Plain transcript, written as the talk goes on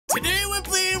Today we're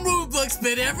playing Roblox,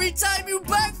 but every time you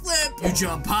backflip, you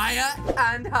jump higher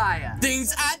and higher.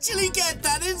 Things actually get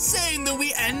that insane that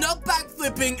we end up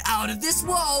backflipping out of this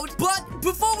world. But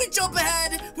before we jump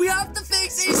ahead, we have to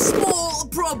fix a small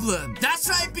problem. That's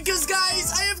right, because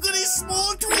guys, I have got a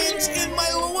small twinge in my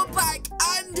lower back,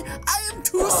 and I am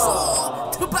too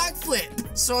sore to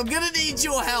backflip. So I'm gonna need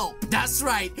your help. That's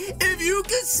right. If you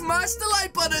can smash the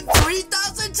like button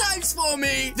 3,000 times for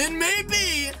me, then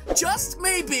maybe, just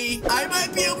maybe, I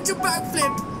might be able to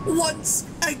backflip once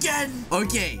again.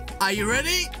 Okay, are you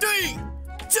ready? 3,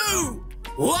 2,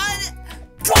 1,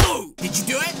 go! Did you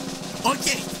do it?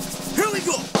 Okay, here we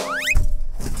go.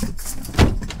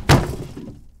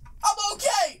 I'm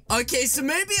okay. Okay, so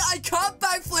maybe I can't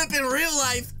backflip in real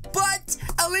life, but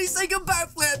at least I can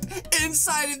backflip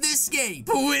inside of this game.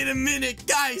 But wait a minute,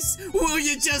 guys. Will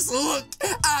you just look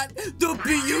at the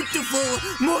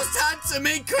beautiful, most handsome,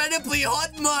 incredibly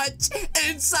hot much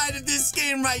inside of this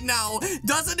game right now?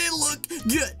 Doesn't it look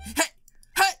good?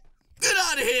 Hey, get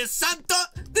out of here, Santa.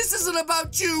 This isn't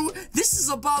about you. This is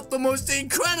about the most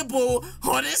incredible,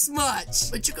 hottest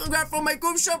much. But you can grab from my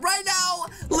group shop right now.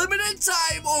 Limited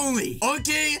time only.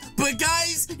 Okay, but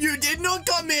guys, you did not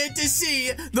come here to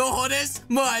see the hottest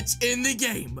much in the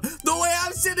game. The way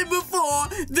I've said it before,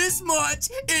 this much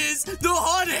is the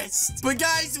hottest. But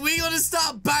guys, we gotta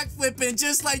start backflipping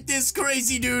just like this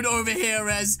crazy dude over here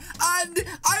is. And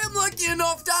I am lucky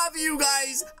enough to have you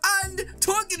guys. And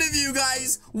talking of you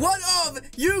guys, one of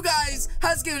you guys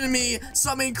has given me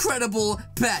some incredible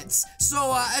pets.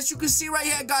 So as you can see right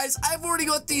here, guys, I've already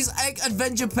got these egg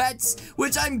adventure pets,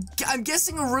 which I'm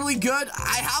guessing are really good.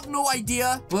 I have no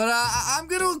idea, but I'm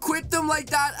gonna equip them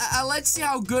like that. Let's see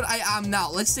how good I am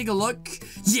now. Let's take a look.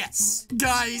 Yes,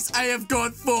 guys, I have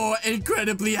got 4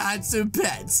 incredibly handsome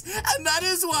pets, and that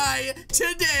is why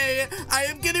today I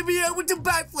am gonna be able to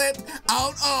backflip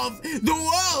out of the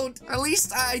world. At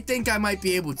least I think I might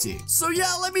be able to. So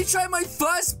yeah, let me try my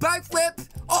first backflip.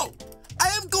 Oh, I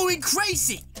am going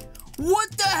crazy.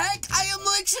 What the heck? I am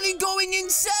literally going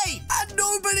insane, and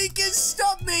nobody can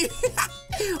stop me.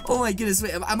 Oh my goodness,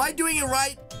 wait, am I doing it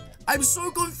right? I'm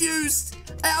so confused.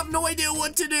 I have no idea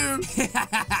what to do.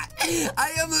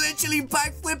 I am literally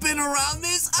backflipping around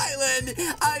this island,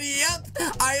 and yep,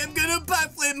 I am gonna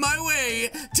backflip my way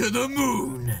to the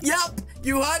moon. Yep,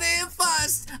 you heard it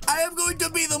first. I am going to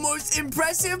be the most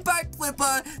impressive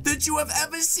backflipper that you have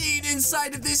ever seen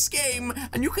inside of this game,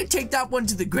 and you can take that one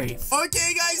to the grave.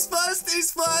 Okay, guys, first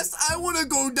things first, I want to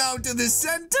go down to the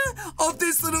center of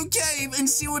this little cave and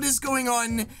see what is going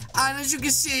on, and as you can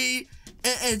see,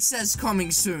 it says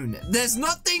coming soon. There's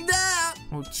nothing there.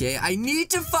 Okay, I need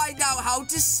to find out how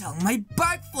to sell my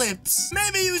backflips.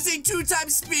 Maybe using 2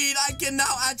 times speed, I can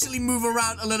now actually move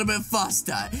around a little bit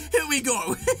faster. Here we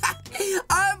go.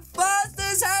 I'm fast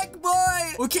as heck,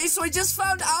 boy. Okay, so I just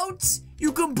found out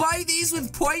you can buy these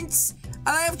with points, and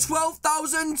I have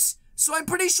 12,000. So I'm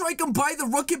pretty sure I can buy the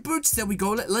rocket boots. There we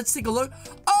go. Let's take a look.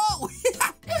 Oh,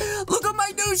 look at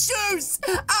my new shoes.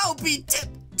 I'll be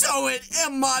tiptoeing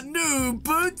in my new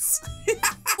boots.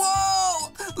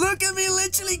 Whoa, look at me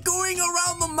literally going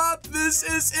around the map. This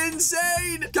is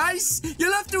insane. Guys,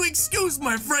 you'll have to excuse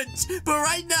my French, but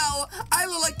right now, I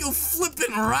look like a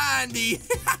flippin' Randy.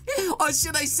 Or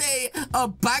should I say, a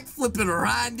backflippin'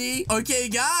 Randy? Okay,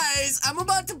 guys, I'm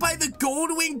about to buy the gold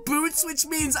wing boots, which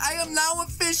means I am now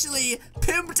officially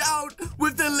pimped out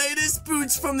with the latest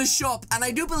boots from the shop. And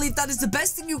I do believe that is the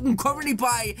best thing you can currently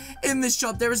buy in the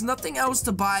shop. There is nothing else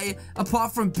to buy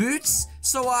apart from boots.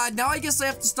 So now I guess I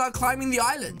have to start climbing the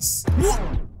islands.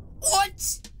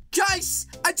 What? Guys,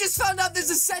 I just found out there's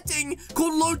a setting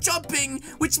called low jumping,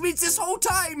 which means this whole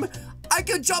time I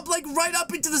can jump like right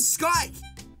up into the sky.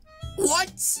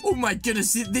 What? Oh my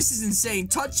goodness, this is insane.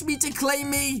 Touch me to claim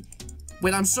me.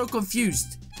 Wait, I'm so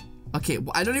confused. Okay,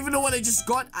 I don't even know what I just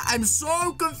got. I'm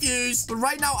so confused. But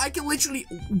right now I can literally...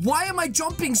 Why am I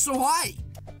jumping so high?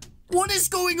 What is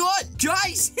going on?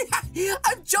 Guys,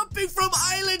 I'm jumping from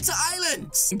island to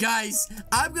island. Guys,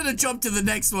 I'm gonna jump to the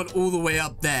next one all the way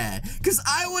up there, because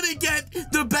I want to get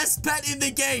the best pet in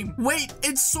the game. Wait,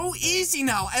 it's so easy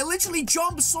now. I literally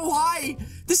jump so high.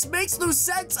 This makes no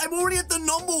sense. I'm already at the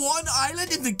 #1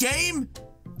 island in the game.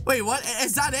 Wait, what?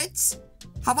 Is that it?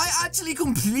 Have I actually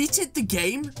completed the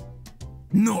game?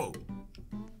 No.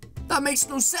 That makes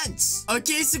no sense.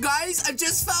 Okay, so guys, I've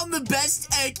just found the best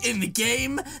egg in the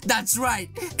game. That's right,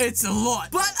 it's a lot.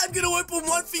 But I'm gonna open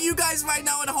one for you guys right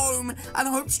now at home, and I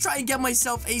hope to try and get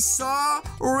myself a Sir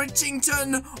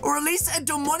Richington, or at least a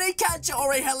demonic catcher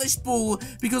or a hellish bull,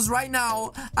 because right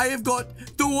now I have got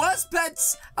the worst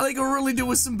pets, and I can really do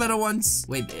with some better ones.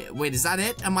 Wait, is that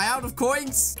it? Am I out of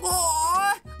coins?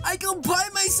 Aww, I can buy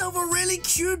myself a really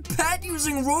cute pet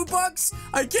using Robux.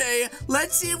 Okay,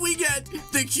 let's see if we get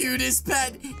the cutest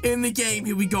pet in the game.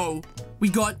 Here we go. We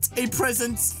got a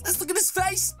present. Let's look at his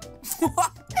face.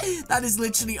 That is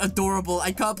literally adorable.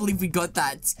 I can't believe we got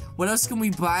that. What else can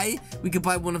we buy? We could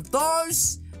buy one of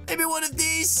those. Maybe one of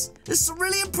these. There's some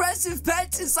really impressive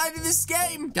pets inside of this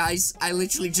game. Guys, I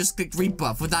literally just clicked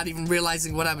rebuff without even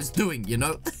realizing what I was doing, you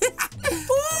know?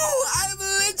 Ooh, I'm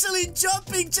literally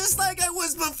jumping just like I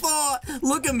was before.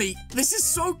 Look at me. This is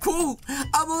so cool.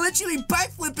 I'm literally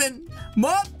backflipping.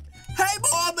 Mom? Hey,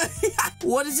 Mom.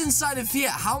 What is inside of here?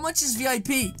 How much is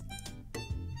VIP?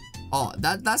 Oh,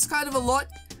 that's kind of a lot.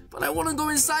 But I want to go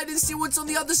inside and see what's on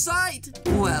the other side.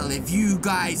 Well, if you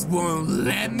guys won't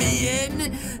let me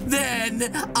in, then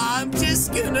I'm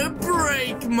just gonna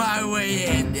break my way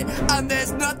in. And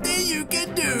there's nothing you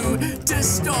can do to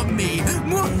stop me.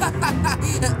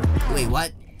 Wait,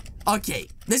 what? Okay,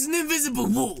 there's an invisible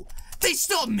wall. They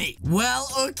stopped me. Well,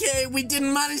 okay, we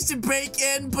didn't manage to break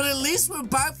in, but at least we're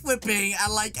backflipping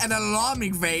at like an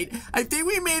alarming rate. I think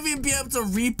we may even be able to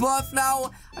rebuff now.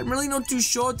 I'm really not too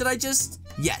sure. Did I just...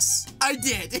 Yes, I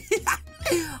did.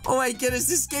 Oh my goodness,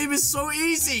 this game is so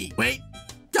easy. Wait,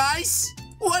 guys,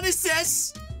 what is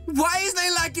this? Why is they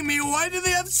liking me? Why do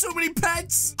they have so many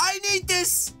pets? I need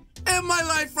this in my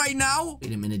life right now.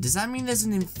 Wait a minute, does that mean there's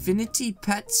an Infinity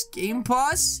Pets Game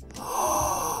Pass?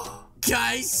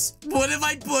 Guys, what if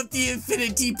I bought the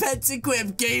Infinity Pets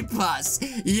Equip Game Pass?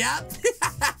 Yep.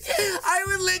 I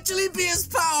would literally be as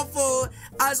powerful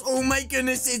as, oh my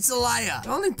goodness, it's a liar.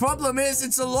 The only problem is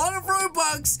it's a lot of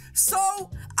Robux, so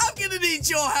I'm gonna need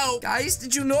your help. Guys,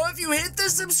 did you know if you hit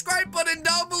the subscribe button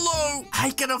down below,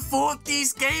 I can afford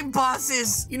these Game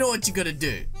Passes? You know what you gotta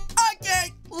do.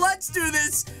 Okay, let's do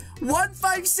this.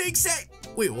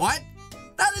 1568. Wait, what?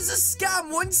 That is a scam.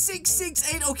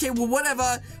 1668. Okay, well,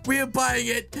 whatever. We are buying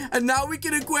it. And now we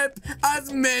can equip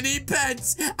as many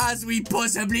pets as we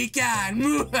possibly can.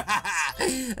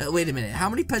 Wait a minute. How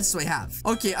many pets do I have?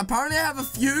 Okay, apparently I have a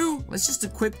few. Let's just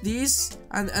equip these.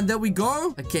 And there we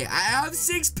go. Okay, I have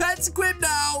 6 pets equipped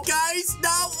now. Guys,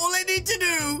 now all I need to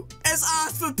do is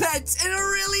ask for pets in a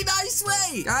really nice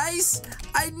way. Guys,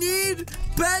 I need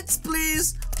pets,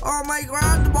 please. Or my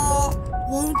grandma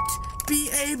won't be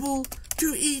able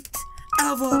to eat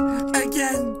ever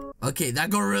again. Okay, that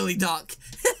got really dark.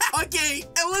 Okay,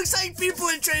 it looks like people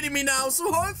are trading me now,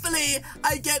 so hopefully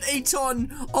I get a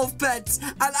ton of pets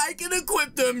and I can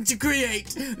equip them to create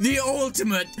the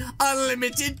ultimate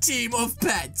unlimited team of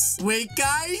pets. Wait,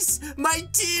 guys, my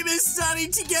team is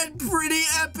starting to get pretty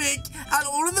epic and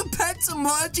all of the pets are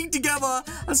merging together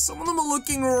and some of them are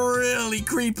looking really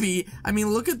creepy. I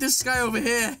mean, look at this guy over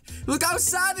here. Look how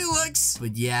sad he looks.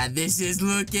 But yeah, this is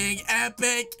looking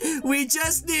epic. We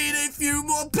just need a few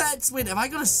more pets. Wait, have I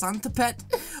got a Santa pet?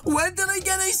 When did I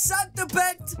get a Santa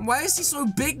pet? Why is he so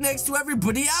big next to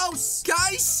everybody else?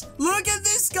 Guys, look at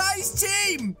this guy's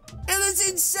team. It is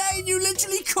insane. You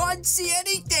literally can't see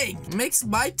anything. It makes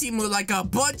my team look like a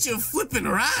bunch of flipping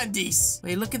randies.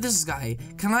 Wait, look at this guy.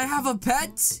 Can I have a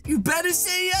pet? You better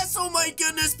say yes, oh my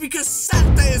goodness, because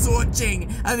Santa is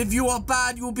watching. And if you are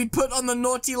bad, you will be put on the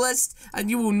naughty list and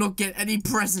you will not get any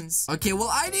presents. Okay,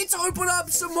 well, I need to open up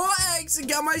some more eggs and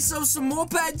get myself some more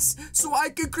pets so I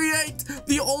can create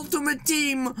the ultimate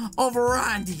team of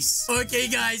randies. Okay,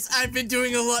 guys, I've been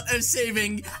doing a lot of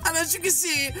saving. And as you can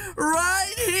see,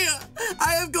 right here,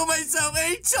 I have got myself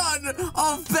a ton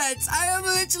of pets. I am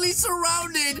literally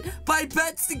surrounded by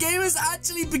pets. The game is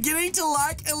actually beginning to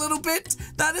lag a little bit.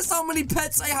 That is how many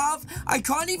pets I have. I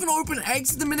can't even open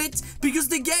eggs at the minute because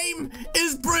the game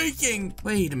is breaking.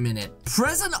 Wait a minute.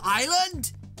 Present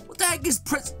Island? What the heck is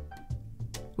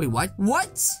Wait, what?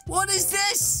 What? What is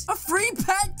this? A free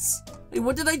pet? Wait,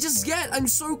 what did I just get? I'm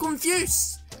so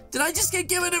confused. Did I just get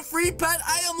given a free pet?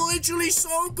 I am literally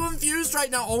so confused right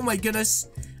now. Oh my goodness.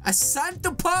 A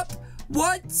Santa pup?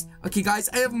 What? Okay, guys,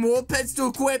 I have more pets to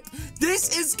equip.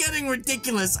 This is getting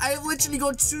ridiculous. I have literally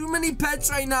got too many pets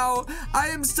right now. I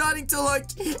am starting to look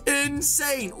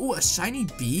insane. Oh, a shiny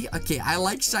bee? Okay, I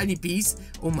like shiny bees.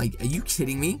 Oh my, are you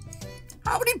kidding me?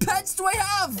 How many pets do I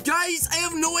have? Guys, I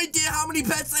have no idea how many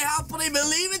pets I have, but I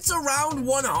believe it's around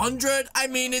 100. I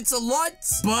mean, it's a lot,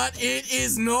 but it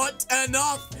is not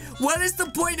enough. What is the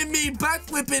point of me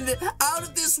backflipping out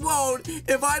of this world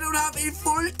if I don't have a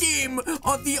full team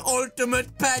of the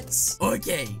ultimate pets?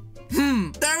 Okay,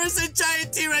 There is a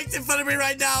giant T-Rex in front of me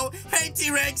right now. Hey,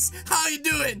 T-Rex, how you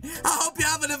doing? I hope you're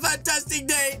having a fantastic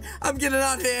day. I'm getting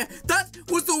out here. That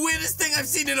was the weirdest thing I've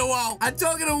seen in a while. I'm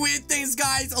talking to weird things,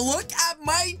 guys. Look at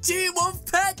my team of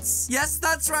pets. Yes,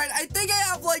 that's right. I think I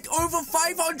have like over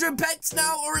 500 pets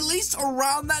now, or at least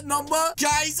around that number.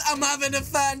 Guys, I'm having a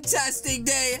fantastic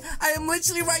day. I am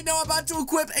literally right now about to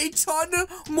equip a ton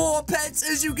more pets.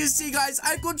 As you can see, guys,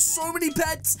 I've got so many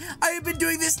pets. I have been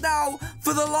doing this now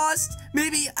for the last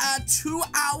maybe 2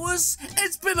 hours.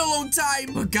 It's been a long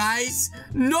time. But guys,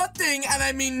 nothing, and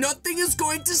I mean nothing, is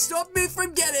going to stop me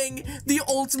from getting the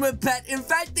ultimate pet. In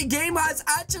fact, the game has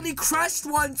actually crashed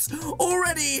once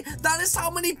already. That is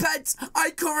how many pets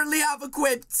I currently have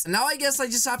equipped. Now I guess I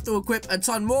just have to equip a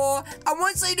ton more. And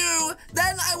once I do,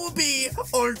 then I will be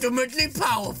ultimately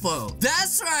powerful.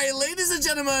 That's right, ladies and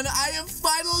gentlemen. I have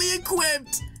finally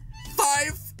equipped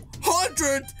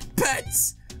 500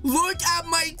 pets. Look at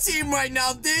my team right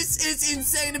now. This is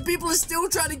insane. And people are still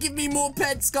trying to give me more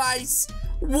pets, guys.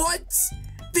 What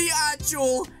the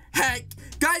actual heck?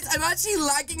 Guys, I'm actually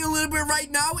lagging a little bit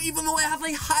right now, even though I have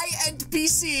a high-end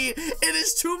PC. It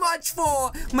is too much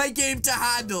for my game to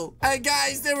handle. And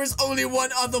guys, there is only one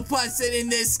other person in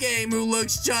this game who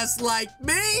looks just like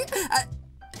me.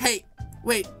 Hey,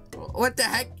 wait, what the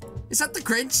heck? Is that the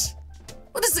Grinch?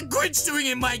 What is the Grinch doing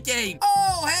in my game?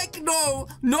 Oh, heck no.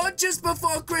 Not just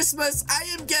before Christmas. I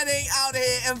am getting out of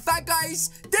here. In fact,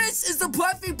 guys, this is the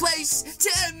perfect place to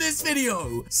end this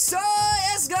video. So,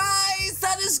 yes, guys,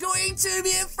 that is going to be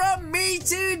it from me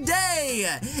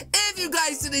today. If you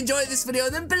guys did enjoy this video,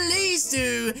 then please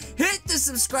do hit the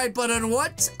subscribe button.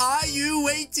 What are you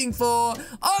waiting for?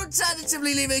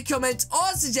 Alternatively, leave a comment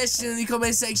or suggestion in the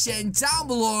comment section down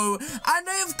below. And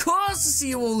I, of course, will see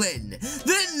you all in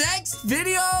the next video.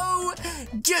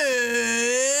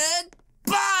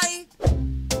 Goodbye.